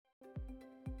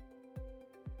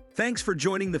Thanks for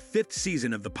joining the 5th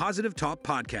season of the Positive Talk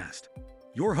podcast.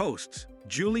 Your hosts,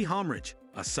 Julie Homrich,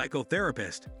 a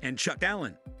psychotherapist, and Chuck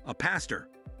Allen, a pastor,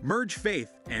 merge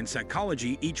faith and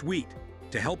psychology each week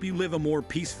to help you live a more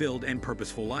peace-filled and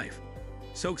purposeful life.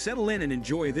 So settle in and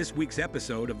enjoy this week's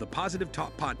episode of the Positive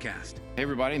Talk podcast. Hey,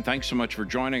 everybody, and thanks so much for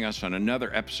joining us on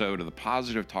another episode of the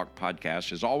Positive Talk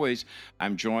podcast. As always,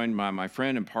 I'm joined by my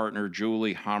friend and partner,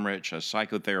 Julie Homrich, a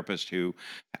psychotherapist who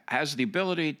has the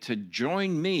ability to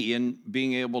join me in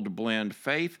being able to blend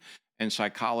faith and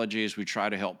psychology as we try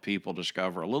to help people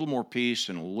discover a little more peace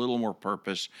and a little more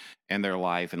purpose in their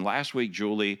life. And last week,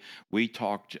 Julie, we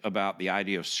talked about the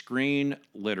idea of screen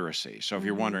literacy. So if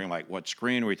you're wondering, like, what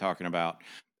screen are we talking about?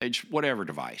 It's whatever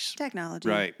device. Technology.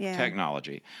 Right, Yeah.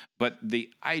 technology. But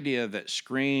the idea that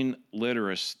screen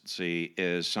literacy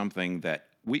is something that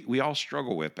we all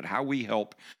struggle with, but how we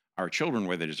help our children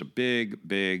with it is a big,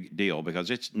 big deal because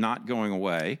it's not going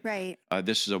away. Right.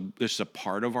 This is a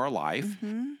part of our life,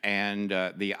 and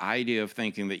the idea of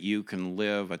thinking that you can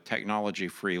live a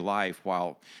technology-free life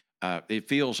while it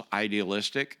feels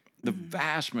idealistic, the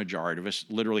vast majority of us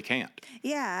literally can't.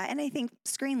 Yeah. And I think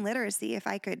screen literacy, if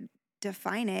I could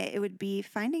define it, it would be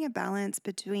finding a balance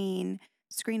between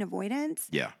screen avoidance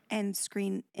and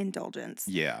screen indulgence.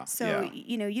 Yeah. So,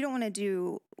 you know, you don't want to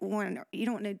do one, you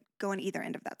don't want to go on either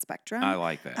end of that spectrum. I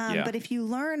like that. But if you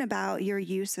learn about your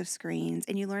use of screens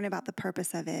and you learn about the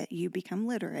purpose of it, you become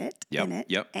literate in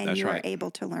it. And that's you are right.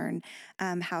 able to learn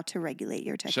how to regulate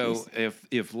your tech So use.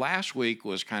 if last week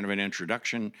was kind of an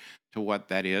introduction to what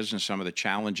that is and some of the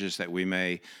challenges that we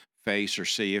may face or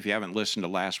see, if you haven't listened to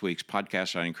last week's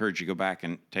podcast, I encourage you to go back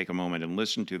and take a moment and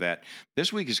listen to that.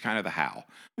 This week is kind of the how.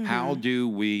 How do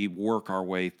we work our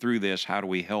way through this? How do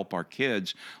we help our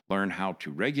kids learn how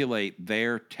to regulate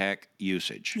their tech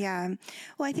usage? Yeah.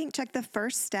 Well, I think, Chuck, the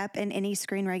first step in any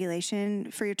screen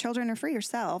regulation for your children or for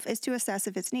yourself is to assess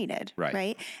if it's needed.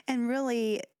 Right. And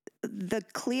really, the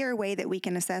clear way that we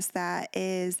can assess that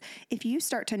is if you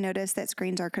start to notice that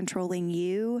screens are controlling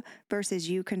you versus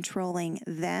you controlling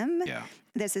them. Yeah.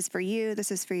 This is for you, this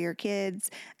is for your kids,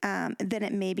 then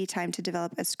it may be time to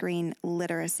develop a screen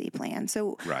literacy plan.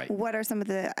 So what are some of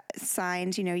the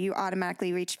signs? You know, you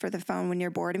automatically reach for the phone when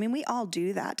you're bored. I mean, we all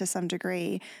do that to some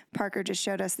degree. Parker just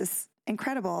showed us this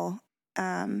incredible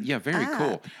very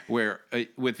cool. Where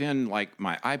within like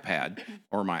my iPad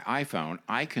or my iPhone,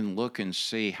 I can look and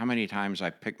see how many times I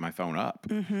pick my phone up.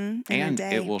 And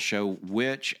it will show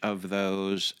which of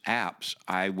those apps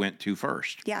I went to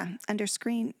first. Yeah, under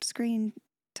screen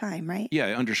time, right?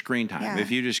 Yeah, under screen time. Yeah. If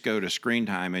you just go to screen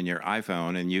time in your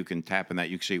iPhone and you can tap in that,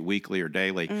 you can see weekly or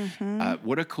daily.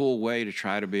 What a cool way to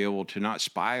try to be able to not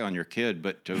spy on your kid,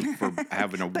 but for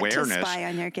have an awareness. But to spy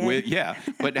on your kid.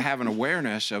 But to have an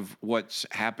awareness of what's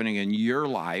happening in your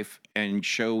life and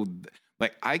show,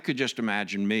 like, I could just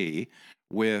imagine me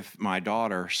with my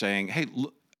daughter saying, hey,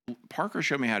 look, Parker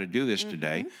showed me how to do this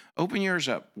today. Open yours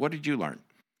up. What did you learn?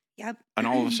 Yep. And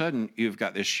all of a sudden, you've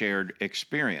got this shared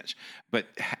experience. But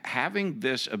having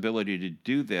this ability to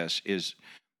do this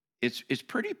it's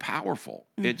pretty powerful.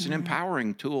 It's an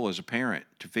empowering tool as a parent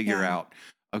to figure out,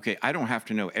 okay, I don't have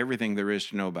to know everything there is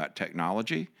to know about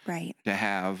technology to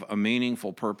have a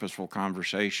meaningful, purposeful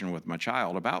conversation with my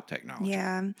child about technology.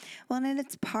 Yeah. Well, and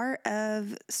it's part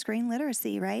of screen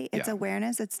literacy, right? It's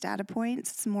awareness, it's data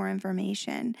points, it's more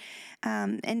information.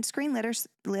 And screen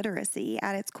literacy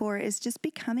at its core is just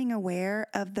becoming aware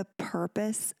of the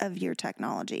purpose of your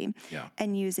technology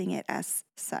and using it as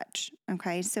such.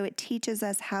 Okay. So it teaches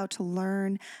us how to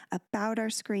learn about our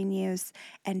screen use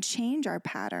and change our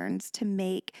patterns to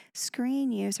make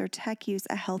screen use or tech use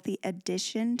a healthy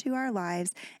addition to our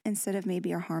lives instead of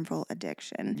maybe a harmful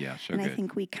addiction. Yeah, so and good. I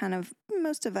think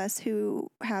most of us who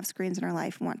have screens in our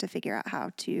life want to figure out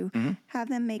how to have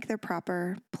them make their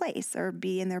proper place or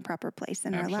be in their proper place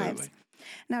in our lives.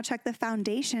 Now, Chuck, the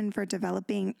foundation for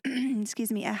developing,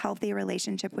 a healthy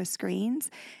relationship with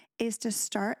screens is to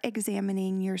start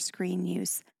examining your screen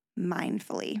use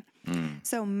mindfully.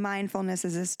 So mindfulness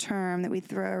is this term that we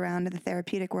throw around in the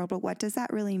therapeutic world, but what does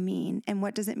that really mean? And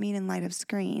what does it mean in light of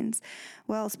screens?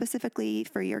 Well, specifically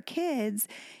for your kids,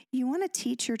 you want to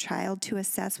teach your child to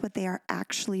assess what they are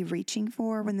actually reaching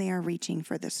for when they are reaching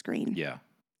for the screen. Yeah.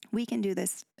 We can do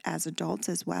this as adults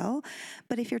as well.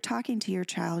 But if you're talking to your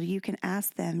child, you can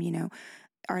ask them,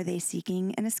 are they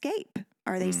seeking an escape?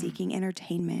 Are they seeking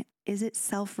entertainment? Is it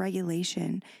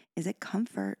self-regulation? Is it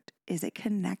comfort? Is it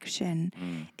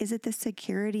connection? Is it the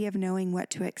security of knowing what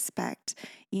to expect?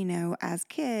 As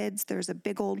kids, there's a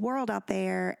big old world out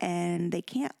there and they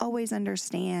can't always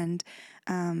understand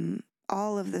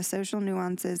all of the social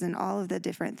nuances and all of the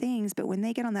different things. But when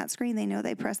they get on that screen, they know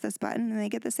they press this button and they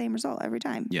get the same result every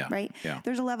time. Yeah. Right. Yeah.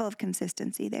 There's a level of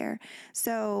consistency there.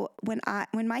 So when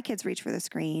my kids reach for the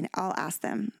screen, I'll ask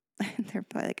them, they're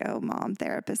probably like, oh, mom,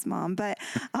 therapist mom. But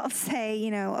I'll say,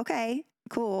 okay,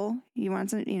 cool. You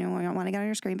want to, you don't want to get on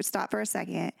your screen, but stop for a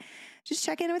second. Just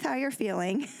check in with how you're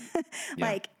feeling.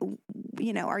 Like,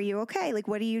 are you okay? Like,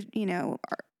 what do you,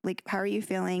 like, how are you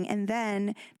feeling? And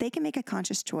then they can make a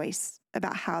conscious choice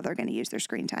about how they're going to use their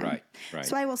screen time. Right.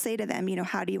 So I will say to them,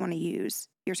 how do you want to use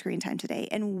your screen time today?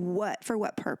 And for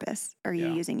what purpose are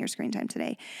you using your screen time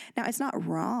today? Now, it's not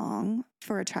wrong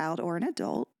for a child or an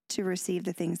adult to receive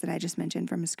the things that I just mentioned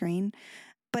from a screen.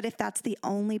 But if that's the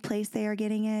only place they are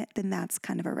getting it, then that's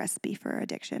kind of a recipe for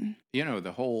addiction.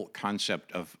 The whole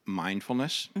concept of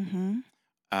mindfulness,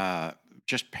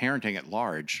 just parenting at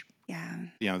large.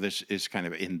 Yeah. This is kind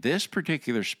of, in this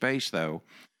particular space, though,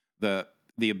 the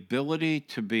ability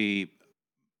to be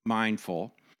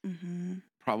mindful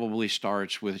probably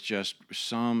starts with just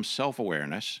some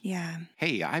self-awareness. Yeah.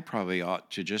 Hey, I probably ought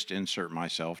to just insert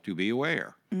myself to be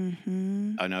aware.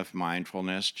 Enough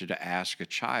mindfulness to ask a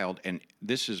child. And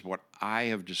this is what I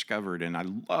have discovered, and I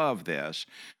love this.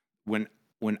 When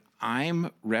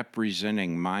I'm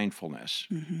representing mindfulness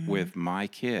with my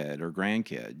kid or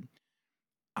grandkid,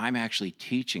 I'm actually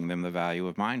teaching them the value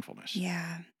of mindfulness.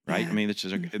 Yeah. Right? Yeah. I mean, this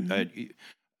is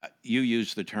you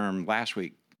used the term last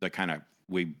week, the kind of,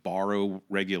 we borrow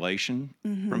regulation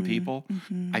from people.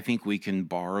 I think we can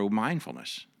borrow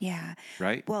mindfulness. Yeah.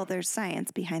 Right? Well, there's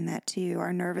science behind that too.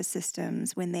 Our nervous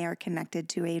systems, when they are connected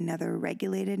to another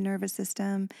regulated nervous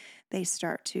system, they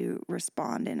start to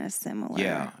respond in a similar way.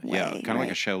 Yeah. Kind of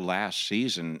like a show last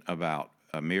season about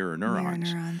mirror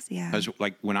neurons. Mirror neurons, yeah. Because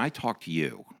like when I talk to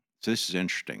you, so this is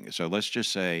interesting. So let's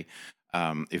just say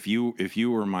if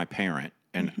you were my parent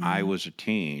and I was a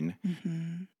teen,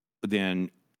 then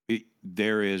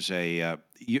there is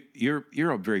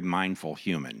you're a very mindful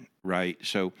human, right?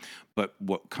 So, but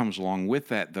what comes along with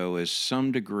that though is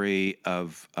some degree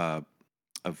of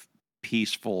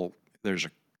peaceful. There's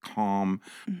a calm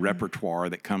repertoire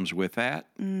that comes with that.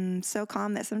 So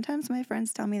calm that sometimes my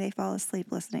friends tell me they fall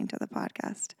asleep listening to the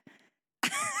podcast.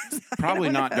 Probably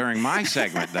not during my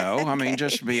segment, though. I mean,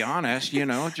 just to be honest,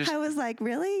 just. I was like,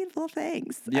 really? Well,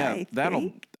 thanks. Yeah, that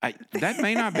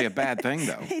may not be a bad thing,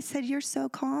 though. They said you're so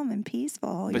calm and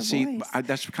peaceful. But see,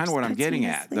 that's kind of what I'm getting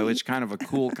at, though. It's kind of a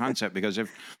cool concept because if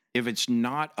it's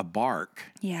not a bark.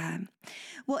 Yeah.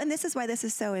 Well, and this is why this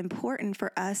is so important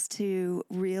for us to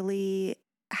really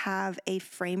have a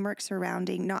framework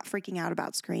surrounding not freaking out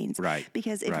about screens. Right.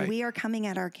 Because if we are coming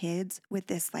at our kids with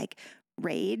this like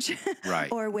rage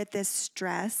or with this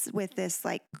stress, with this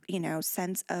like,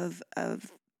 sense of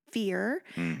fear,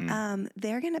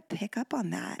 they're going to pick up on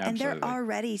that. Absolutely. And they're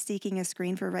already seeking a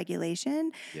screen for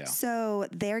regulation. Yeah. So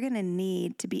they're going to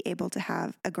need to be able to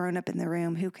have a grown up in the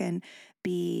room who can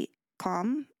be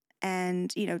calm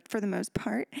and, for the most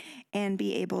part, and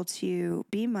be able to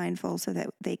be mindful so that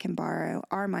they can borrow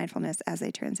our mindfulness as they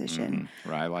transition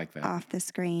Right, I like that. off the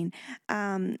screen.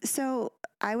 So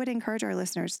I would encourage our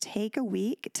listeners, take a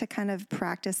week to kind of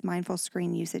practice mindful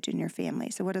screen usage in your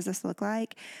family. So what does this look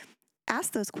like?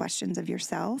 Ask those questions of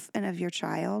yourself and of your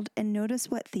child and notice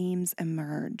what themes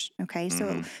emerge. Okay.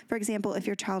 So for example, if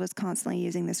your child is constantly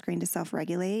using the screen to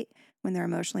self-regulate when they're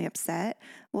emotionally upset,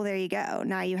 well, there you go.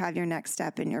 Now you have your next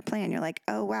step in your plan. You're like,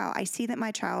 oh, wow, I see that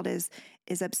my child is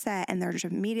upset and they're just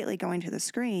immediately going to the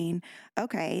screen.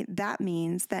 Okay. That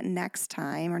means that next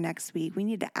time or next week, we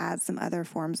need to add some other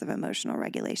forms of emotional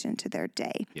regulation to their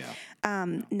day.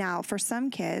 Yeah. Now for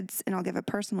some kids, and I'll give a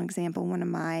personal example, one of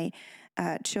my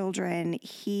children,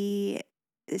 he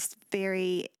is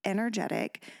very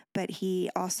energetic, but he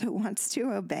also wants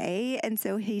to obey. And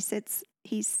so he sits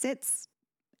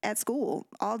at school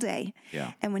all day.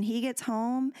 Yeah. And when he gets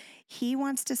home, he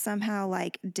wants to somehow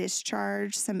like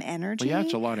discharge some energy. Well, yeah,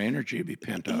 it's a lot of energy to be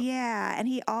pent up. Yeah. And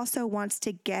he also wants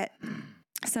to get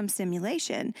some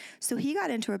stimulation. So he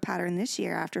got into a pattern this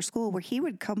year after school where he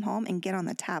would come home and get on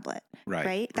the tablet.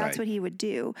 Right. That's what he would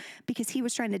do because he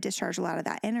was trying to discharge a lot of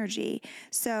that energy.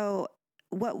 So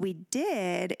what we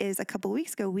did is a couple of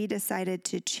weeks ago, we decided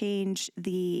to change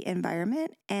the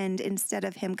environment. And instead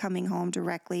of him coming home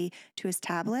directly to his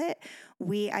tablet,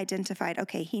 we identified,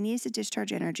 okay, he needs to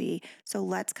discharge energy. So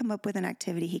let's come up with an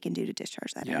activity he can do to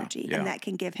discharge that energy. Yeah. And that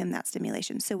can give him that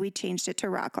stimulation. So we changed it to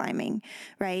rock climbing,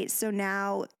 right? So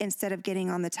now instead of getting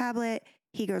on the tablet,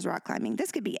 he goes rock climbing. This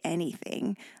could be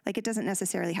anything. Like it doesn't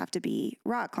necessarily have to be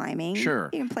rock climbing. Sure.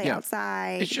 You can play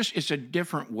outside. It's a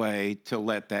different way to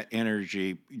let that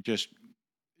energy just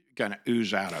going to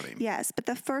ooze out of him. Yes, but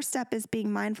the first step is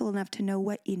being mindful enough to know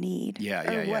what you need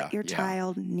what your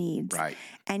child needs. Right.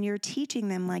 And you're teaching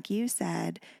them, like you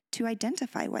said, to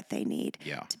identify what they need,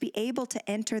 to be able to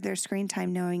enter their screen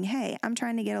time knowing, hey, I'm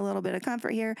trying to get a little bit of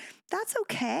comfort here. That's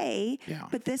okay,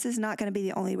 but this is not going to be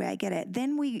the only way I get it.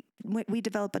 Then we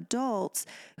develop adults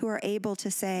who are able to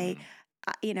say,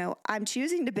 I'm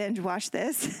choosing to binge watch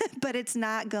this, but it's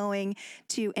not going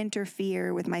to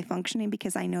interfere with my functioning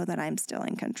because I know that I'm still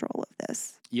in control of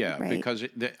this. Yeah, right? Because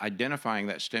identifying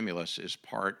that stimulus is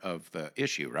part of the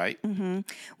issue, right? Mm-hmm.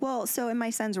 Well, so in my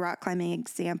son's rock climbing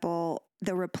example,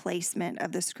 the replacement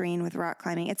of the screen with rock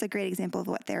climbing, it's a great example of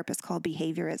what therapists call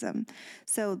behaviorism.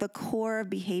 So the core of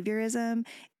behaviorism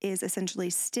is essentially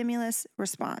stimulus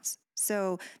response.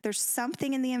 So there's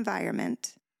something in the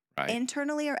environment,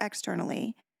 internally or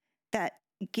externally, that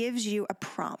gives you a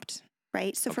prompt,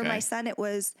 right? So for my son, it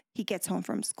was he gets home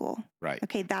from school. Right.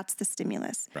 Okay, that's the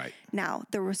stimulus. Right. Now,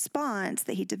 the response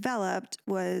that he developed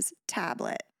was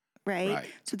tablet, right?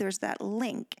 So there's that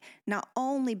link, not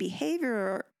only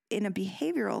in a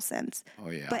behavioral sense,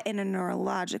 but in a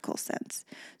neurological sense.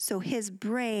 So his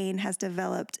brain has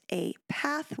developed a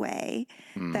pathway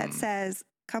that says,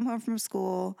 come home from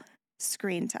school,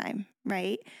 screen time,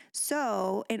 right?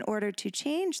 So in order to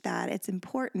change that, it's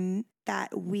important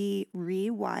that we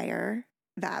rewire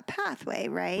that pathway,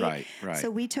 right? Right. So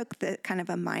we took the kind of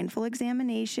a mindful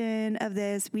examination of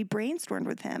this. We brainstormed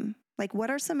with him. Like,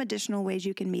 what are some additional ways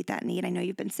you can meet that need? I know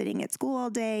you've been sitting at school all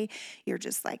day. You're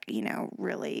just like,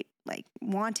 really like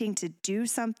wanting to do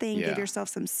something, give yourself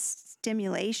some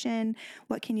stimulation.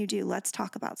 What can you do? Let's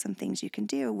talk about some things you can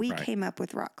do. We came up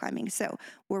with rock climbing. So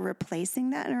we're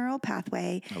replacing that neural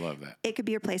pathway. I love that. It could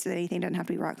be replaced with anything. It doesn't have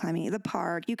to be rock climbing. The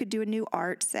park, you could do a new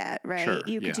art set, right? Sure,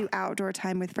 You could do outdoor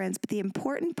time with friends. But the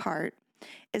important part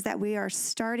is that we are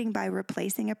starting by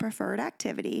replacing a preferred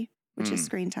activity, which is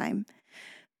screen time,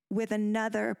 with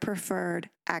another preferred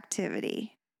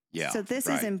activity. Yeah. So this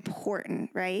is important,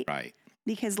 right? Right.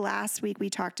 Because last week we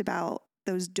talked about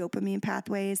those dopamine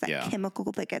pathways, that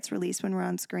chemical that gets released when we're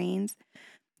on screens.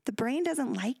 The brain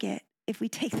doesn't like it if we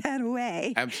take that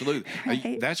away. Absolutely.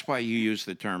 Right? That's why you use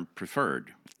the term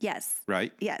preferred. Yes.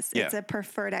 Right? Yes. Yeah. It's a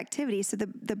preferred activity. So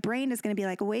the brain is going to be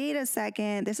like, wait a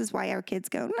second. This is why our kids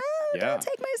go, no, don't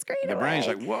take my screen away. The brain's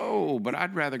like, whoa, but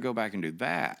I'd rather go back and do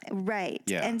that. Right.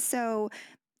 Yeah. And so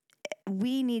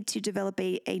we need to develop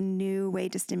a new way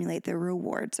to stimulate the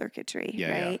reward circuitry,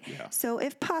 right? Yeah. So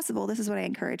if possible, this is what I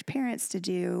encourage parents to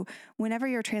do whenever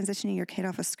you're transitioning your kid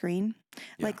off a screen.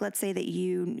 Like, let's say that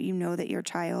you know that your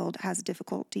child has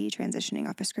difficulty transitioning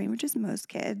off a screen, which is most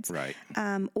kids. Right.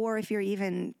 Or if you're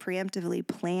even preemptively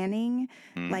planning,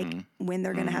 like when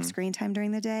they're going to have screen time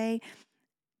during the day,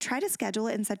 try to schedule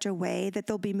it in such a way that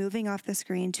they'll be moving off the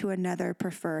screen to another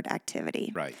preferred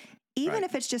activity. Right. Even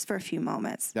if it's just for a few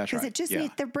moments. That's right. Because it just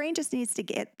needs, their brain just needs to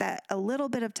get that a little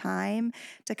bit of time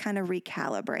to kind of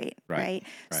recalibrate, right?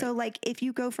 So like if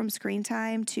you go from screen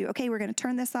time to, okay, we're going to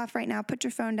turn this off right now, put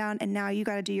your phone down, and now you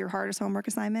got to do your hardest homework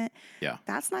assignment. Yeah.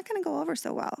 That's not going to go over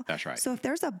so well. That's right. So if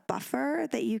there's a buffer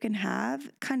that you can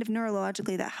have kind of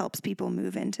neurologically that helps people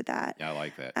move into that. Yeah, I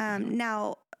like that.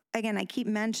 Now, again, I keep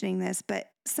mentioning this,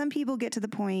 but some people get to the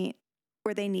point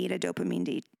where they need a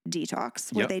dopamine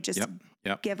detox, where they just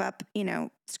give up,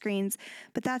 screens.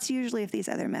 But that's usually if these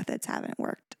other methods haven't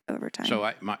worked over time. So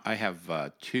I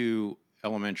have 2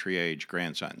 elementary age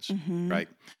grandsons, right?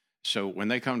 So when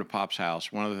they come to Pop's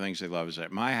house, one of the things they love is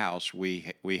at my house,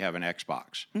 we have an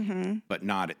Xbox, but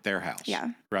not at their house. Yeah.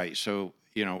 Right. So,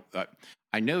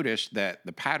 I noticed that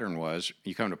the pattern was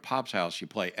you come to Pop's house, you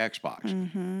play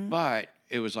Xbox, but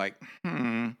it was like,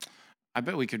 I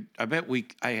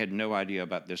had no idea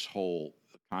about this whole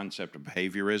concept of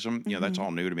behaviorism. That's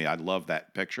all new to me. I love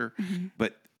that picture,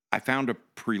 but I found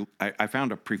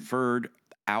a preferred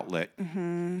outlet.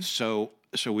 So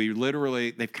we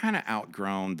literally, they've kind of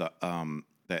outgrown the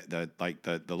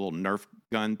little Nerf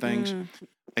gun things,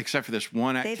 except for this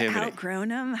one activity. They've outgrown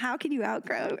them. How can you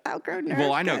outgrow Nerf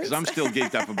Well, I know, because guns? I'm still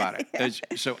geeked up about it.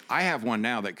 So I have one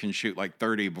now that can shoot like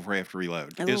 30 before I have to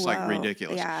reload. It's like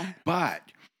ridiculous. Yeah. But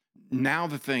now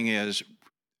the thing is,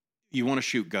 you want to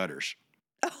shoot gutters.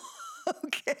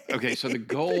 Okay. So the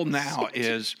goal now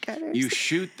is you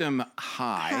shoot them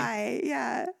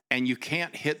high. And you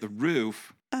can't hit the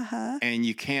roof. And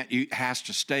it has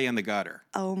to stay in the gutter.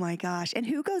 Oh my gosh. And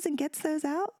who goes and gets those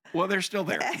out? Well, they're still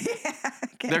there.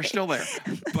 They're still there.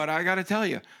 But I got to tell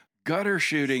you, gutter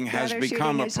shooting has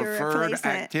become a preferred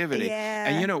activity.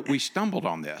 And we stumbled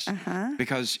on this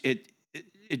because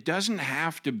it doesn't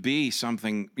have to be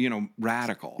something,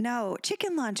 radical. No,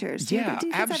 chicken launchers. Yeah, do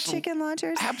you guys have chicken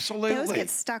launchers? Absolutely. Those get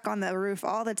stuck on the roof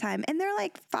all the time, and they're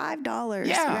like $5,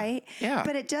 Yeah, right? yeah.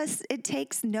 But it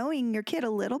takes knowing your kid a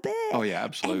little bit. Oh, yeah,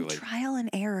 absolutely. And trial and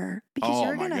error, because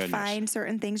you're going to find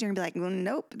certain things. You're going to be like, well,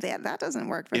 nope, that doesn't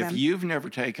work for them. If you've never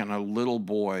taken a little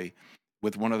boy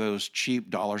with one of those cheap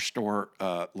dollar store,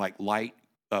 like light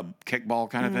kickball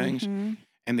kind of things,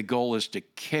 and the goal is to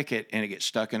kick it and it gets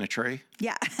stuck in a tree.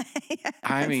 Yeah.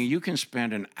 I mean, you can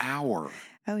spend an hour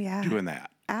doing that.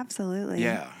 Absolutely.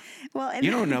 Yeah. Well, and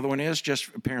another one is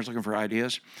just parents looking for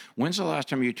ideas. When's the last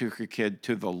time you took your kid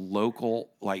to the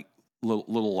local, like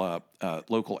little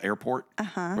local airport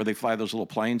where they fly those little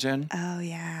planes in? Oh,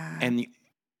 yeah. And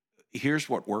here's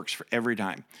what works for every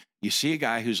time. You see a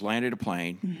guy who's landed a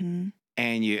plane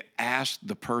and you ask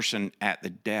the person at the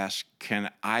desk,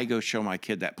 can I go show my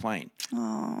kid that plane?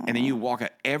 Aww. And then you walk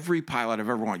out. Every pilot I've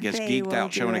ever wanted gets geeked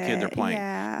out showing a kid their plane.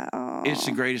 Yeah. Aww. It's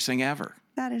the greatest thing ever.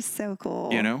 That is so cool.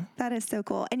 That is so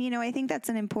cool. And, I think that's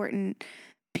an important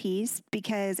piece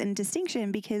and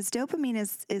distinction, because dopamine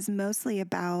is mostly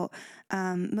about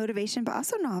motivation, but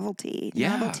also novelty.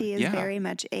 Yeah, novelty is very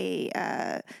much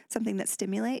something that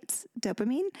stimulates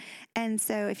dopamine. And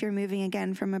so if you're moving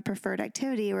again from a preferred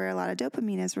activity where a lot of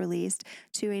dopamine is released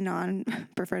to a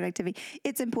non-preferred activity,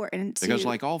 it's important because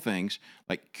like all things,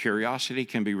 like curiosity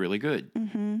can be really good.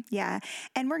 Yeah.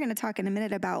 And we're going to talk in a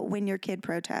minute about when your kid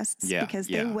protests, because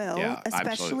they will,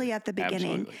 especially at the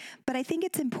beginning. Absolutely. But I think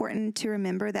it's important to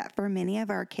remember that for many of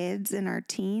our kids and our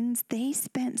teens, they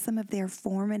spent some of their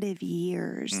formative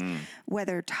years,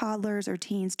 whether toddlers or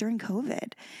teens, during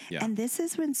COVID. Yeah. And this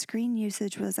is when screen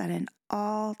usage was at an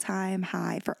all-time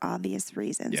high for obvious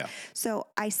reasons. Yeah. So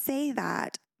I say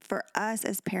that for us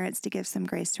as parents to give some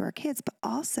grace to our kids, but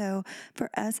also for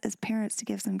us as parents to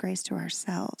give some grace to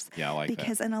ourselves. Yeah, I like that.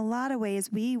 Because in a lot of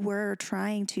ways, we were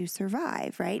trying to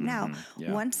survive, right? Now,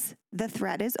 once the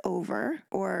threat is over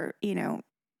or,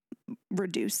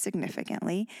 reduced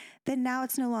significantly, then now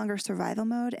it's no longer survival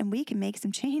mode and we can make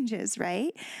some changes,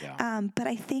 right? Yeah. But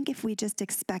I think if we just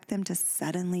expect them to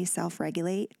suddenly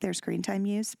self-regulate their screen time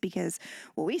use because,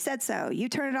 well, we said so, you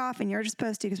turn it off and you're just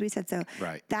supposed to because we said so.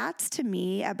 Right. That's to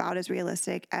me about as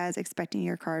realistic as expecting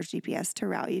your car's GPS to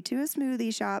route you to a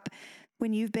smoothie shop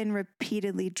when you've been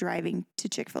repeatedly driving to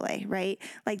Chick-fil-A, right?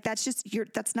 Like that's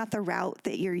not the route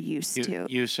that you're used to.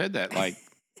 You said that like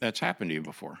that's happened to you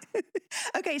before.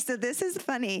 Okay, so this is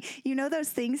funny. You know those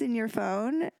things in your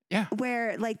phone? Yeah.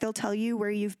 Where like they'll tell you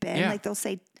where you've been. Yeah. Like they'll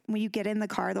say when you get in the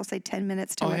car, they'll say 10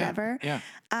 minutes to whatever. Yeah.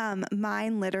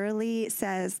 Mine literally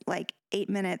says like 8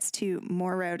 minutes to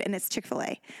Moore Road, and it's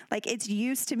Chick-fil-A. Like it's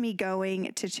used to me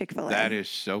going to Chick-fil-A. That is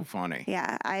so funny.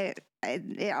 Yeah,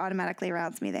 it automatically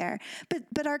routes me there.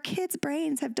 But our kids'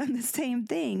 brains have done the same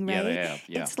thing, right? Yeah, they have.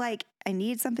 Yeah. It's like, I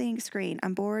need something, screen.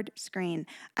 I'm bored, screen.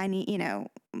 I need,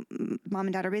 mom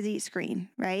and dad are busy, screen,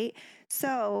 right?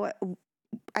 So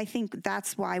I think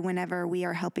that's why whenever we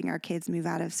are helping our kids move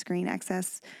out of screen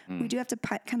access, we do have to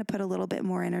kind of put a little bit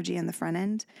more energy in the front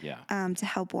end to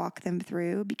help walk them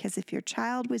through. Because if your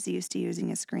child was used to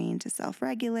using a screen to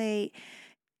self-regulate,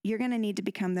 you're going to need to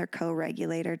become their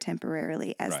co-regulator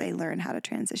temporarily as they learn how to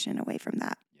transition away from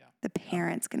that. Yeah. The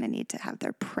parent's going to need to have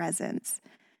their presence.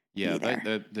 Yeah,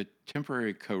 the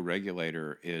temporary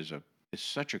co-regulator is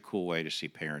such a cool way to see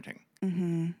parenting.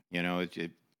 Mm-hmm.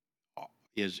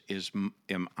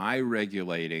 Am I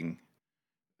regulating?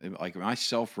 Like, am I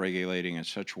self-regulating in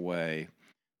such a way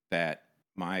that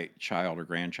my child or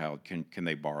grandchild can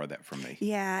they borrow that from me?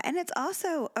 Yeah, and it's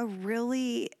also a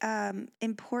really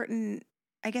important,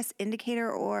 I guess, indicator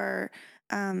or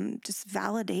just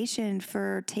validation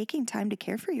for taking time to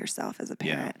care for yourself as a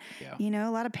parent. Yeah. A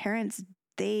lot of parents,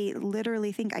 they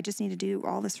literally think, I just need to do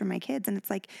all this for my kids. And it's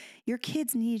like, your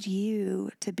kids need you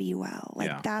to be well.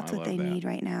 Like that's what they need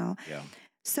right now. Yeah.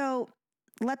 So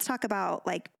let's talk about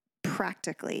like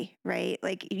practically, right?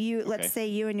 Like let's say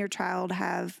you and your child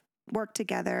have worked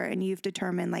together and you've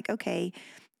determined like, okay,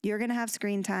 you're going to have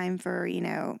screen time for,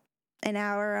 an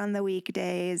hour on the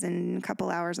weekdays and a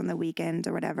couple hours on the weekends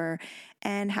or whatever.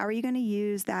 And how are you going to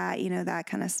use that, that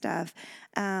kind of stuff.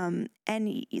 And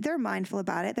they're mindful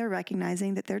about it. They're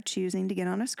recognizing that they're choosing to get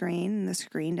on a screen and the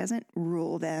screen doesn't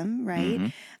rule them,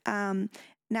 right? Mm-hmm.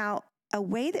 Now, a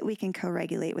way that we can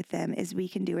co-regulate with them is we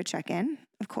can do a check-in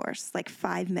of course, like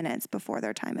 5 minutes before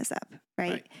their time is up,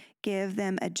 right? Give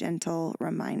them a gentle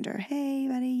reminder. Hey,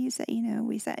 buddy, you said,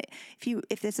 we said,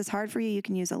 if this is hard for you, you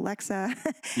can use Alexa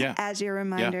as your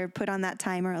reminder. Put on that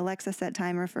timer. Alexa, set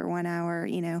timer for 1 hour.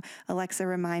 Alexa,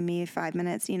 remind me 5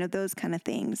 minutes. Those kind of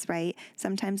things, right?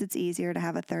 Sometimes it's easier to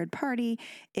have a third party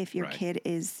if your kid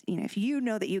is, if you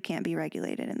know that you can't be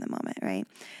regulated in the moment, right?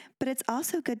 But it's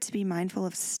also good to be mindful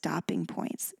of stopping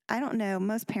points. I don't know.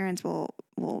 Most parents will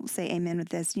say amen with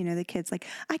this. The kid's like,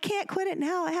 I can't quit it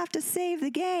now. I have to save the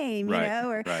game,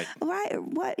 or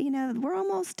what, we're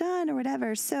almost done or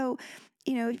whatever. So,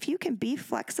 if you can be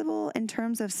flexible in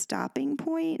terms of stopping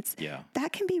points,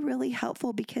 that can be really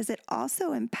helpful because it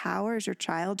also empowers your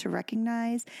child to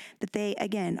recognize that they,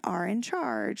 again, are in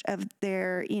charge of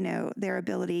their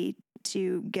ability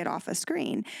to get off a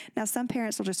screen. Now, some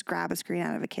parents will just grab a screen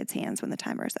out of a kid's hands when the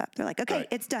timer is up. They're like, okay,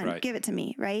 it's done. Give it to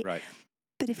me, right?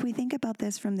 But if we think about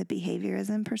this from the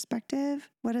behaviorism perspective,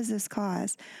 what does this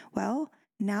cause? Well,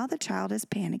 now the child is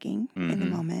panicking in the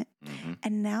moment,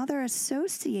 and now they're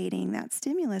associating that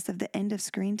stimulus of the end of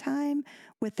screen time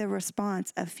with the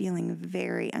response of feeling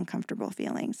very uncomfortable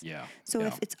feelings. So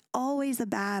if it's always a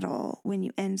battle when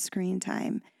you end screen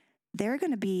time, they're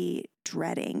going to be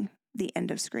dreading the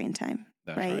end of screen time,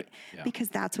 right? Because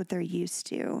that's what they're used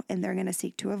to, and they're going to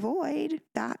seek to avoid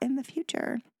that in the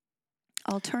future.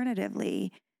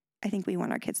 Alternatively, I think we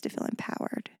want our kids to feel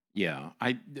empowered.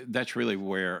 That's really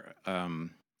where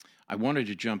I wanted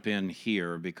to jump in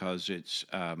here because it's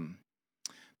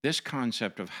this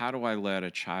concept of how do I let a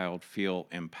child feel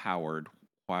empowered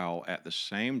while at the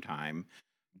same time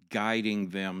guiding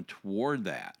them toward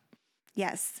that.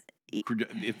 Yes.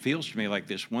 It feels to me like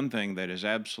this one thing that is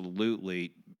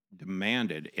absolutely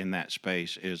demanded in that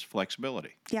space is flexibility.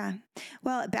 Yeah.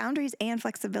 Well, boundaries and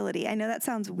flexibility. I know that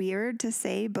sounds weird to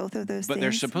say both of those things. But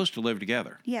they're supposed to live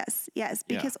together. Yes.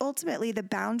 Because ultimately the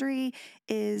boundary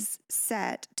is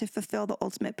set to fulfill the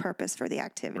ultimate purpose for the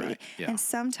activity. And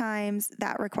sometimes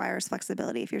that requires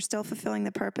flexibility. If you're still fulfilling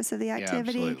the purpose of the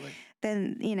activity,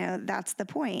 then, that's the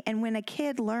point. And when a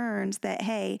kid learns that,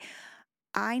 hey,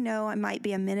 I know I might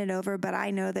be a minute over, but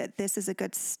I know that this is a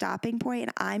good stopping point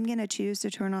and I'm going to choose to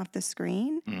turn off the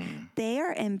screen. They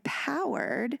are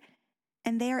empowered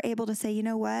and they are able to say, you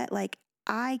know what, like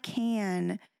I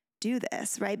can do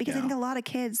this, right? Because I think a lot of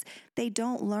kids, they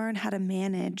don't learn how to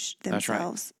manage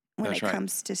themselves when it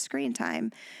comes to screen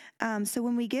time. So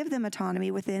when we give them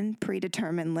autonomy within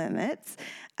predetermined limits,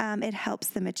 it helps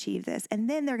them achieve this. And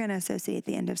then they're going to associate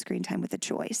the end of screen time with a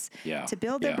choice to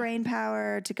build their brain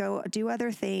power, to go do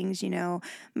other things.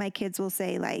 My kids will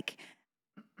say like,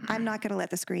 I'm not going to let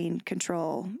the screen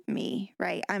control me,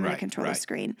 right? I'm going to control the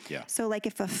screen. So like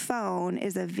if a phone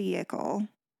is a vehicle,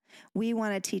 we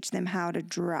want to teach them how to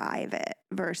drive it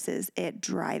versus it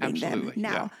driving them.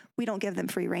 Now, we don't give them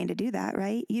free rein to do that,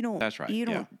 right? You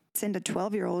don't send a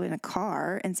 12-year-old in a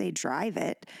car and say, drive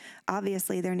it.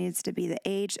 Obviously, there needs to be the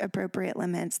age appropriate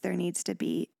limits. There needs to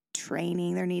be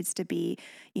training. There needs to be,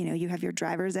 you have your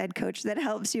driver's ed coach that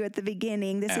helps you at the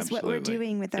beginning. This is what we're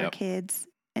doing with our kids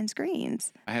and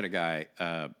screens. I had a guy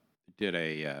did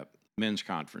a men's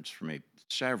conference for me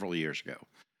several years ago,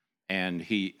 and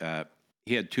he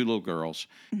had two little girls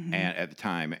and at the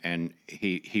time, and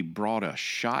he brought a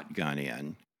shotgun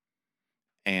in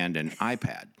and an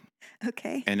iPad.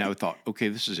 Okay. And I thought, okay,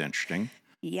 this is interesting.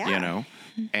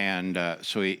 And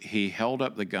so he held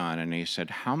up the gun and he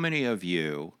said, how many of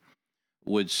you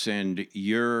would send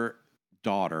your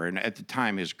daughter, and at the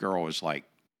time his girl was like,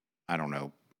 I don't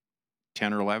know,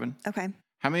 10 or 11. Okay.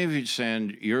 How many of you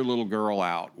send your little girl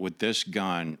out with this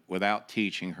gun without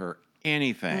teaching her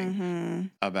anything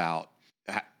about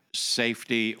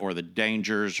safety or the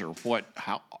dangers or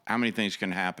how many things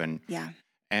can happen?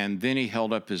 And then he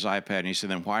held up his iPad and he said,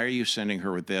 then why are you sending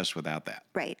her with this without that?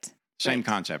 Right. Same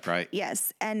concept, right?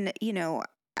 Yes. And,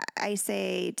 I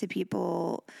say to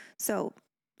people, so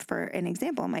for an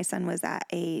example, my son was at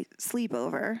a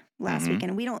sleepover last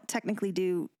weekend. We don't technically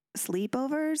do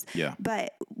sleepovers,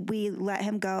 but we let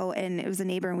him go, and it was a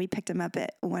neighbor, and we picked him up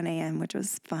at 1 a.m., which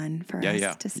was fun for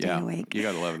us to stay awake. You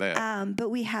got to love that. But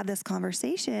we had this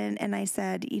conversation, and I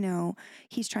said,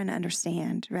 he's trying to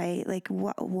understand, right? Like,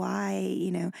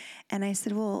 why, and I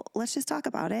said, well, let's just talk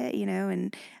about it,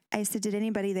 and I said, did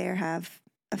anybody there have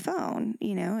a phone,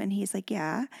 and he's like,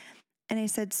 yeah. And I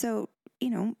said, so,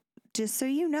 just so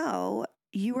you know,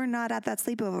 you were not at that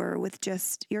sleepover with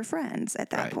just your friends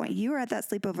at that point. You were at that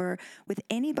sleepover with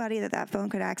anybody that phone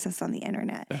could access on the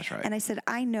internet. That's right. And I said,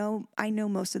 I know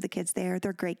most of the kids there.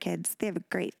 They're great kids. They have a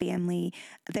great family.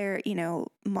 They're,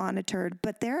 monitored,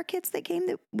 but there are kids that came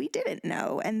that we didn't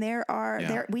know. And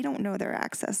we don't know their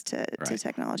access to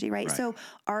technology, right? So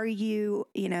are you,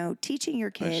 teaching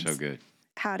your kids That's so good.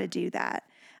 how to do that?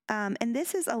 And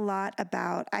this is a lot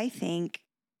about, I think,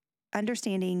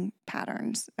 understanding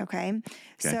patterns. Okay.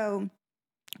 So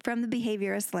from the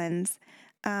behaviorist lens,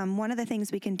 one of the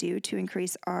things we can do to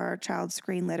increase our child's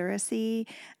screen literacy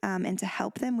and to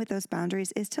help them with those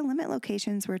boundaries is to limit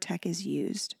locations where tech is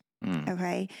used.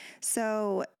 Okay.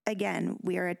 So again,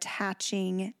 we are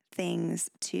attaching things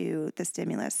to the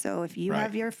stimulus. So if you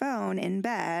have your phone in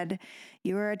bed,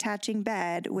 you are attaching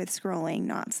bed with scrolling,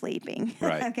 not sleeping.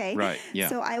 Right. Okay. Right. Yeah.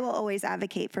 So I will always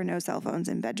advocate for no cell phones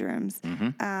in bedrooms.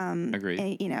 Agreed.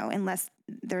 And, unless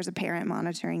there's a parent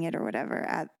monitoring it or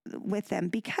whatever with them,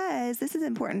 because this is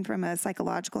important from a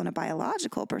psychological and a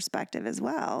biological perspective as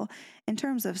well in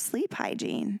terms of sleep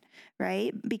hygiene,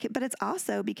 right? But it's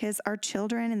also because our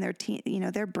children and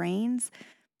their brains,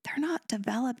 they're not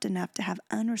developed enough to have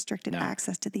unrestricted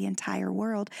access to the entire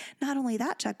world. Not only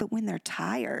that, Chuck, but when they're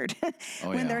tired,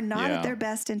 when they're not at their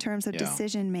best in terms of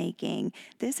decision making,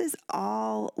 this is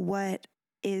all what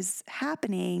is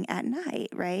happening at night,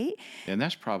 right? And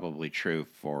that's probably true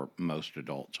for most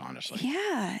adults, honestly.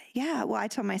 Yeah. Yeah. Well, I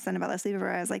told my son about that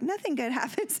sleepover. I was like, nothing good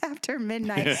happens after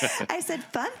midnight. I said,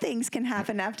 fun things can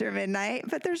happen after midnight,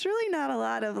 but there's really not a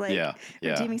lot of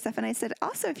redeeming stuff. And I said,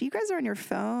 also, if you guys are on your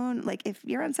phone, like if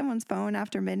you're on someone's phone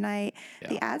after midnight,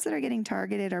 the ads that are getting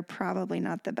targeted are probably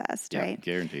not the best, right?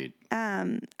 Guaranteed.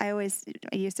 I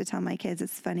used to tell my kids,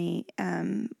 it's funny.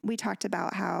 We talked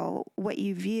about how what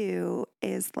you view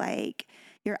is like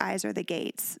your eyes are the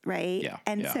gates, right? Yeah.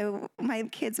 And so my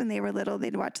kids, when they were little,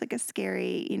 they'd watch like a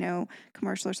scary,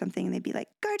 commercial or something, and they'd be like,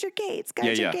 guard your gates,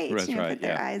 guard your gates. That's right. Put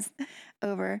their eyes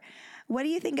over. What do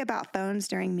you think about phones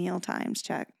during meal times,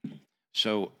 Chuck?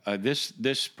 So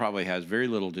this probably has very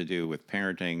little to do with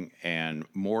parenting and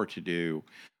more to do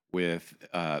with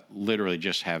literally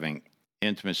just having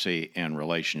intimacy and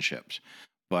relationships.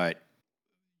 But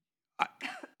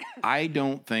I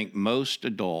don't think most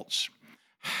adults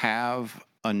have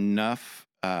enough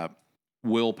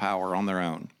willpower on their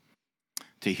own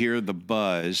to hear the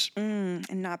buzz and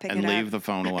not pick and it leave up. the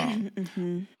phone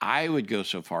alone. I would go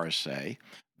so far as say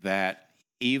that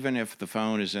even if the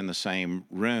phone is in the same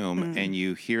room and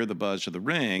you hear the buzz of the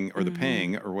ring or the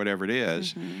ping or whatever it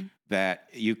is, that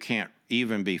you can't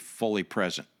even be fully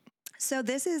present. So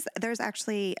there's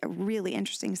actually a really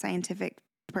interesting scientific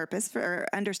purpose for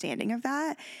understanding of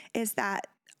that, is that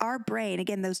our brain,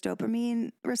 again, those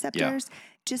dopamine receptors,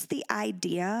 just the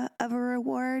idea of a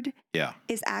reward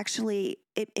is actually,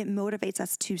 it motivates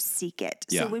us to seek it.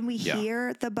 So when we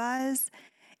hear the buzz,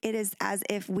 it is as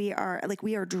if we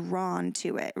are drawn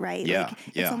to it, right?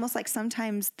 It's almost like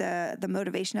sometimes the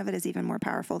motivation of it is even more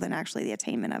powerful than actually the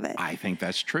attainment of it. I think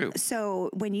that's true.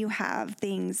 So when you have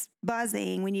things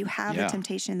buzzing, when you have the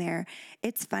temptation there,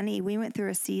 it's funny. We went through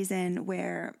a season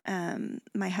where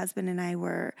my husband and I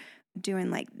were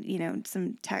doing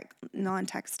some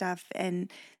non-tech stuff, and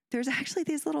there's actually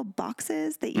these little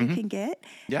boxes that you can get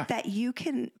that you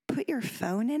can put your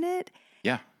phone in it.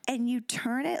 Yeah. And you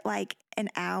turn it like an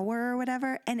hour or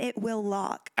whatever, and it will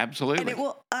lock. Absolutely. And it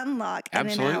will unlock in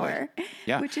an hour.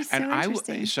 Yeah. Which is so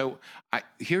interesting.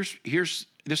 Here's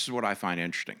this is what I find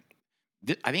interesting.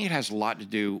 I think it has a lot to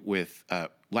do with,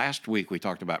 last week we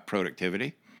talked about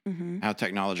productivity, how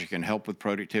technology can help with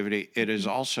productivity. It is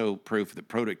also proof that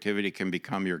productivity can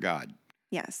become your God.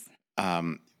 Yes.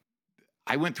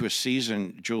 I went through a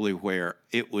season, Julie, where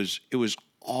it was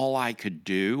all I could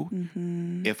do.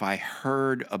 If I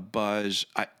heard a buzz,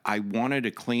 I wanted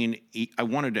I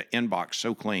wanted to inbox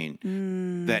so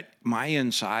clean that my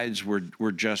insides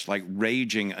were just like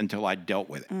raging until I dealt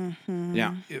with it.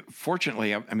 Now,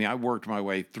 fortunately, I worked my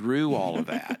way through all of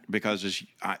that because as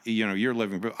you're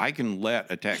living, I can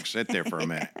let a text sit there for a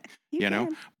minute,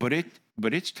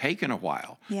 but it's taken a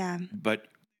while. Yeah. But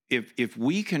if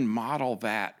we can model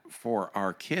that for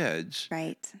our kids,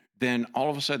 right, then all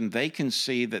of a sudden they can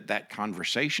see that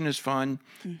conversation is fun,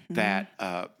 that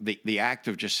the act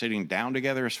of just sitting down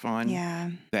together is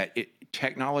fun, that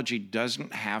technology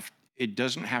doesn't have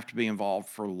to be involved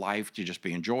for life to just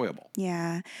be enjoyable.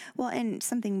 Yeah. Well, and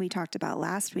something we talked about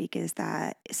last week is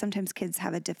that sometimes kids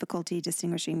have a difficulty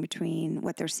distinguishing between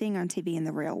what they're seeing on TV and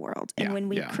the real world. And when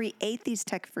we create these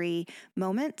tech-free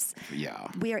moments,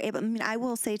 we are able, I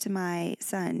will say to my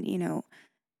son,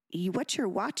 what you're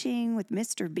watching with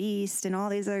Mr. Beast and all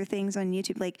these other things on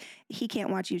YouTube, like he can't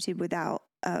watch YouTube without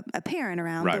a parent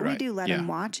around, but we do let him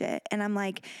watch it. And I'm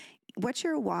like, what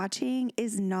you're watching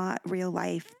is not real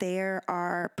life. There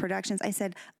are productions. I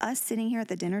said, us sitting here at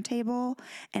the dinner table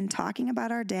and talking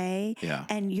about our day,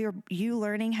 and you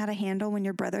learning how to handle when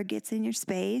your brother gets in your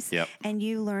space, and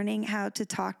you learning how to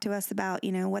talk to us about,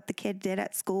 you know, what the kid did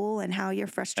at school and how you're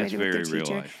frustrated with the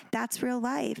teacher. Real life. That's real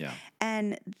life. Yeah.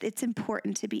 And it's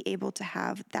important to be able to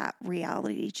have that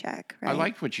reality check. Right? I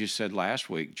liked what you said last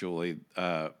week, Julie,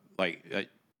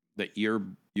 that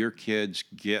your kids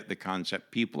get the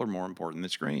concept people are more important than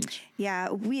screens. Yeah,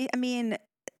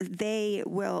 they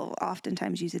will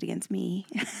oftentimes use it against me.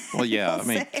 Well, yeah, I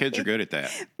mean, kids are good at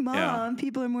that. Mom,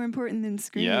 people are more important than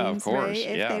screens. Yeah, of course. Right?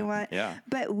 If they want. Yeah.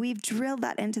 But we've drilled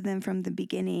that into them from the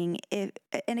beginning. And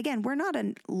again, we're not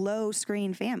a low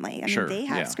screen family. I mean, they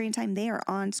have screen time. They are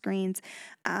on screens.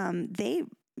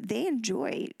 They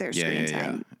enjoy their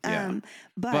screen time.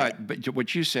 But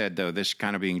what you said, though, this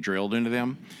kind of being drilled into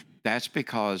them, that's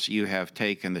because you have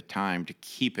taken the time to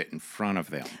keep it in front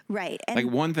of them. Right. And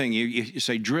like one thing you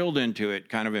say drilled into it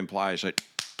kind of implies that,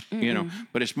 you know,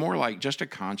 but it's more like just a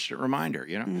constant reminder,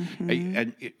 you know.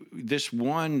 And this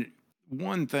one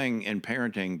thing in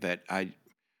parenting that I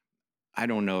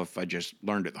don't know if I just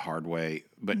learned it the hard way,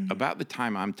 but about the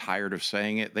time I'm tired of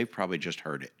saying it, they've probably just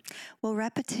heard it. Well,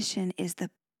 repetition is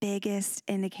the biggest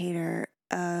indicator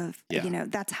of, you know,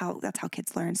 that's how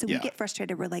kids learn. So we get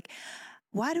frustrated. We're like,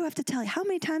 why do I have to tell you? How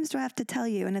many times do I have to tell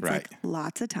you? And it's like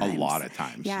lots of times. A lot of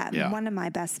times. Yeah. One of my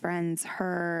best friends,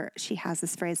 she has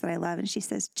this phrase that I love, and she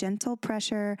says, gentle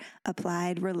pressure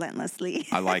applied relentlessly.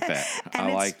 I like that.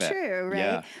 And I like it's true, right?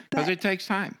 Yeah. Because it takes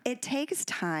time. It takes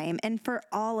time. And for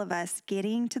all of us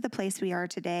getting to the place we are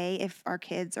today, if our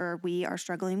kids or we are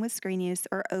struggling with screen use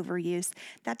or overuse,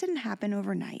 that didn't happen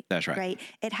overnight. That's right. Right?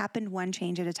 It happened one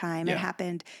change at a time. It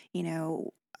happened, you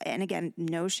know, and again,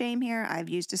 no shame here. I've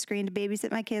used a screen to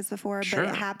babysit my kids before, but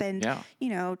it happened, you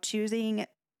know, choosing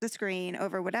the screen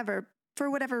over whatever, for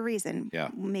whatever reason. Yeah.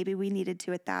 Maybe we needed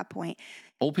to at that point.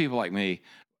 Old people like me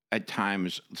at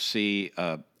times see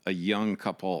a young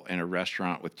couple in a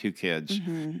restaurant with two kids,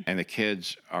 and the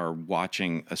kids are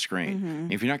watching a screen.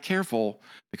 If you're not careful,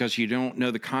 because you don't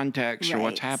know the context or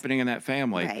what's happening in that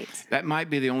family, that might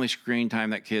be the only screen time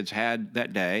that kids had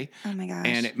that day. Oh my gosh.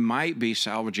 And it might be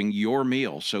salvaging your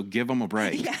meal. So give them a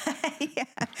break.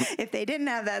 If they didn't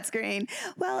have that screen.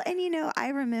 Well, and you know, I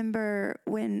remember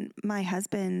when my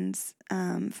husband's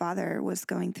father was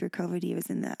going through COVID, he was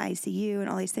in the ICU and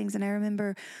all these things. And I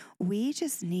remember we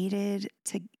just needed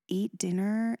to eat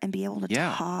dinner and be able to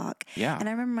talk. Yeah. And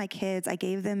I remember my kids, I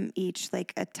gave them each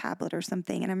like a tablet or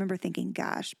something. And I remember thinking,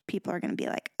 gosh, people are going to be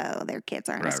like, oh, their kids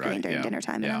aren't on a screen during dinner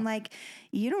time. And I'm like,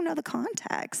 you don't know the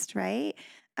context, right?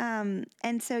 And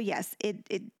so, yes,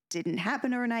 it didn't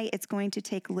happen overnight. It's going to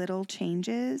take little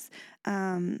changes.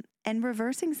 And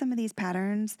reversing some of these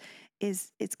patterns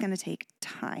it's going to take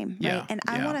time, right? And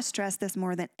I want to stress this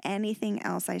more than anything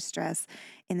else I stress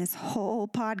in this whole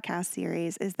podcast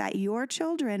series is that your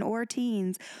children or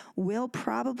teens will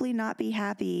probably not be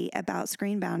happy about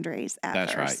screen boundaries at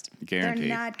first. That's right. Guaranteed.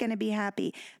 They're not going to be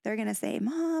happy. They're going to say,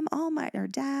 Mom, or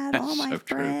Dad, all my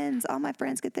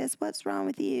friends get this. What's wrong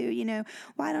with you? You know,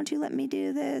 why don't you let me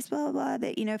do this? Blah, blah, blah.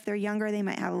 That, you know, if they're younger, they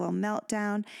might have a little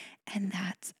meltdown. And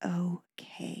that's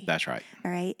okay. That's right.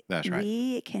 All right. That's right.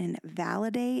 We can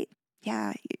validate.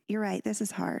 Yeah, you're right. This is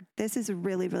hard. This is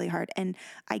really, really hard. And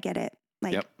I get it.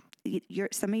 Like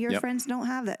some of your friends don't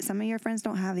have that. Some of your friends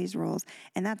don't have these rules.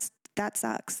 And that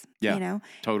sucks. Yeah, you know?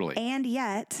 Totally. And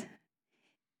yet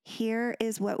here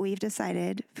is what we've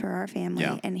decided for our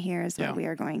family. And here is what we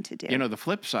are going to do. You know, the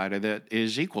flip side of that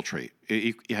is equal truth.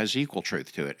 It has equal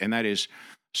truth to it. And that is,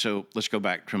 so let's go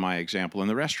back to my example in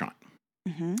the restaurant.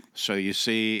 Mm-hmm. So you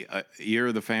see,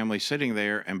 you're the family sitting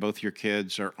there, and both your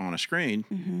kids are on a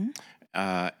screen,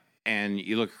 and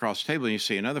you look across the table and you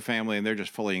see another family, and they're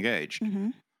just fully engaged. Mm-hmm.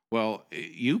 Well,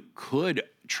 you could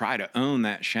try to own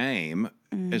that shame.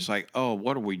 It's like, oh,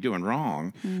 what are we doing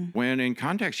wrong? When in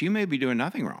context, you may be doing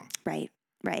nothing wrong. Right.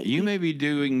 You may be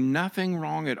doing nothing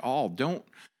wrong at all. Don't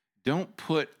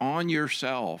put on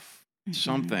yourself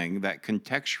something that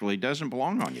contextually doesn't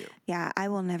belong on you. Yeah, I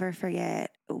will never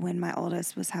forget when my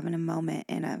oldest was having a moment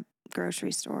in a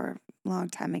grocery store a long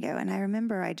time ago. And I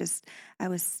remember I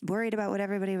was worried about what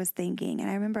everybody was thinking. And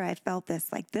I remember I felt this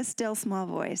still small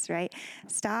voice, right?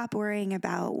 Stop worrying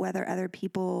about whether other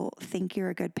people think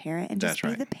you're a good parent and just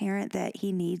be the parent that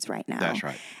he needs right now. That's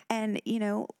right. And, you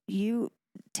know,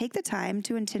 take the time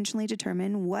to intentionally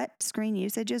determine what screen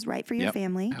usage is right for your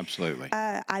family. Absolutely.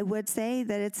 I would say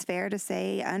that it's fair to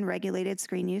say unregulated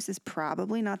screen use is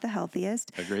probably not the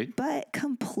healthiest. Agreed. But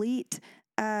complete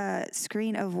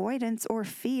screen avoidance or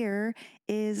fear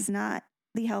is not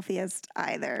the healthiest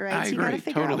either, right? I So you got to agree.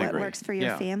 figure Totally out what agree. works for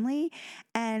your family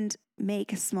and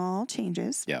make small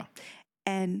changes. Yeah.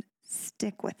 And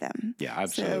stick with them. Yeah,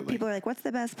 absolutely. So people are like, what's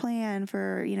the best plan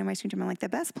for, my screen time? I'm like, the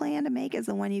best plan to make is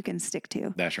the one you can stick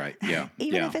to. That's right. Yeah.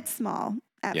 Even if it's small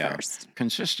at first.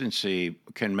 Consistency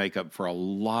can make up for a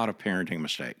lot of parenting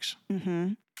mistakes.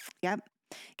 Mm-hmm. Yep.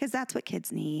 Because that's what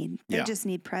kids need. They just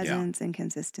need presence and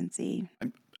consistency.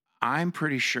 I'm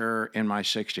pretty sure in my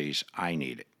 60s, I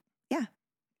need it.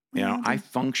 Yeah. I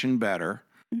function better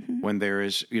when there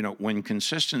is, when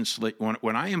consistently,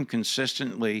 when I am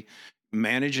consistently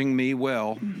managing me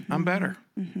well, I'm better.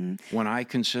 When I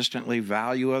consistently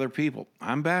value other people,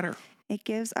 I'm better. It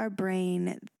gives our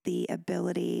brain the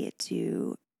ability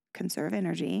to conserve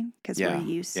energy because we're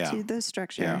used to the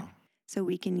structure. Yeah. So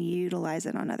we can utilize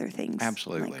it on other things.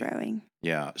 Absolutely. Like growing.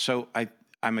 Yeah. So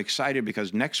I'm excited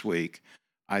because next week,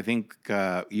 I think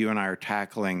you and I are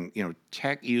tackling,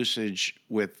 tech usage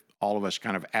with all of us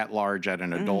kind of at large at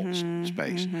an adult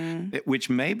space,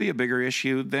 which may be a bigger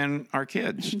issue than our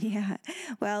kids. Yeah.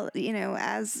 Well,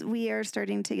 as we are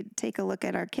starting to take a look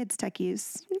at our kids' tech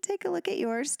use, take a look at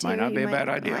yours too. Might not be a bad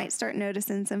idea. You might start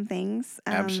noticing some things.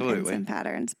 Absolutely. And some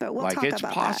patterns, but we'll like talk about it's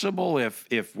possible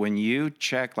if when you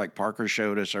check, like Parker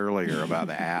showed us earlier about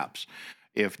the apps,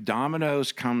 if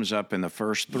Domino's comes up in the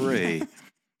first 3,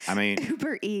 I mean,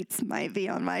 Uber Eats might be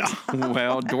on my top.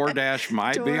 Well, DoorDash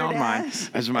might be on mine.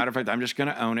 As a matter of fact, I'm just going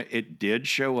to own it. It did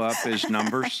show up as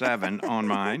number 7 on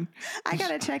mine. I got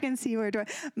to check and see where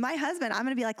my husband, I'm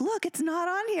going to be like, look, it's not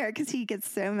on here because he gets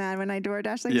so mad when I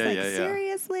DoorDash. Like, he's like,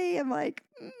 seriously? I'm like,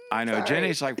 I know. Sorry.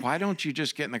 Jenny's like, why don't you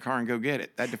just get in the car and go get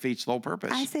it? That defeats the whole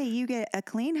purpose. I say you get a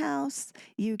clean house,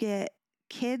 you get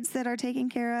kids that are taken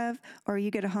care of, or you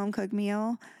get a home cooked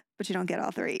meal, but you don't get all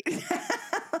 3.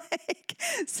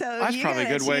 So that's probably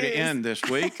a good way to end this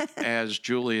week, as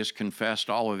Julie has confessed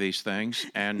all of these things.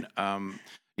 And,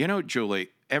 Julie,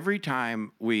 every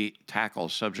time we tackle a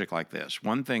subject like this,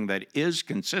 one thing that is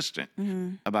consistent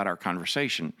about our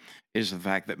conversation is the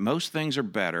fact that most things are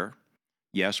better,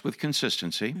 yes, with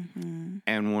consistency,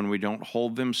 and when we don't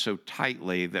hold them so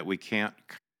tightly that we can't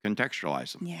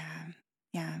contextualize them.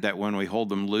 Yeah. That when we hold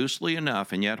them loosely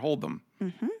enough and yet hold them,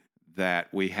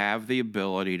 that we have the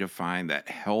ability to find that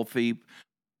healthy,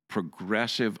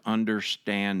 progressive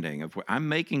understanding of what I'm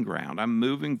making ground. I'm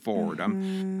moving forward.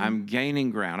 I'm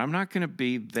gaining ground. I'm not going to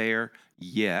be there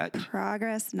yet.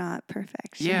 Progress, not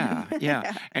perfection.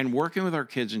 Yeah. And working with our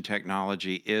kids in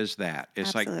technology is that.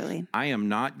 It's Absolutely. Like, I am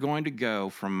not going to go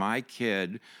from my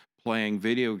kid playing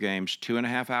video games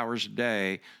 2.5 hours a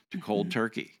day to cold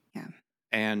turkey. Yeah.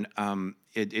 And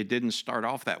it didn't start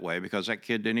off that way because that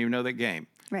kid didn't even know that game.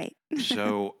 Right.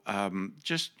 So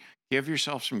just give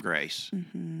yourself some grace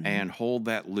and hold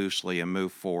that loosely and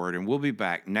move forward. And we'll be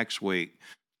back next week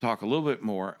to talk a little bit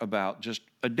more about just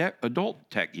adult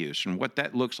tech use and what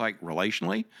that looks like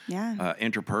relationally,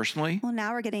 interpersonally. Well,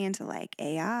 now we're getting into like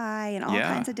AI and all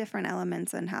kinds of different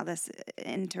elements and how this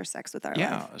intersects with our life.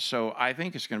 Yeah. So I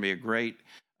think it's going to be a great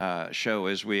show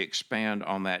as we expand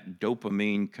on that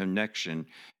dopamine connection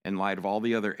in light of all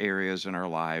the other areas in our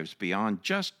lives beyond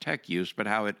just tech use, but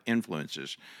how it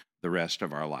influences the rest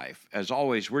of our life. As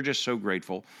always, we're just so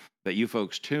grateful that you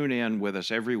folks tune in with us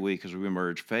every week as we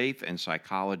merge faith and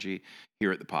psychology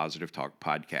here at the Positive Talk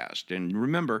Podcast. And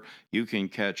remember, you can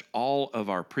catch all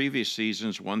of our previous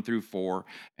seasons 1 through 4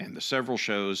 and the several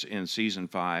shows in season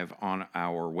 5 on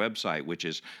our website, which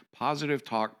is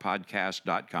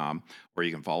positivetalkpodcast.com, or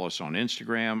you can follow us on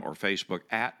Instagram or Facebook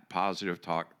at Positive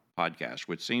Talk Podcast,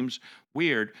 which seems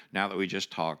weird now that we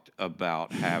just talked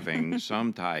about having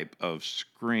some type of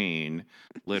screen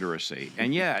literacy.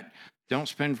 And yet, don't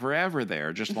spend forever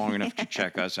there, just long enough to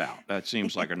check us out. That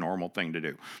seems like a normal thing to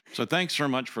do. So thanks so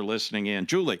much for listening in.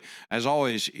 Julie, as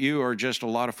always, you are just a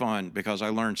lot of fun because I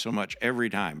learn so much every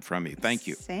time from you. Thank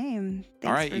you. Same. Thanks.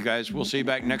 All right, you guys, we'll see you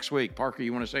back next week. Parker,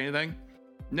 you want to say anything?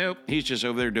 Nope. He's just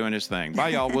over there doing his thing. Bye,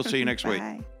 y'all. We'll see you next week.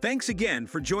 Thanks again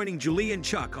for joining Julie and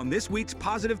Chuck on this week's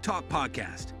Positive Talk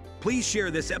Podcast. Please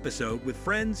share this episode with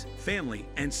friends, family,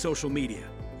 and social media.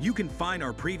 You can find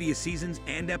our previous seasons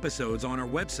and episodes on our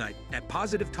website at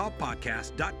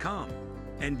positivetalkpodcast.com.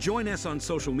 And join us on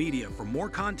social media for more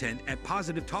content at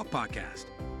Positive Talk Podcast.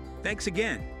 Thanks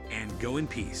again, and go in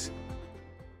peace.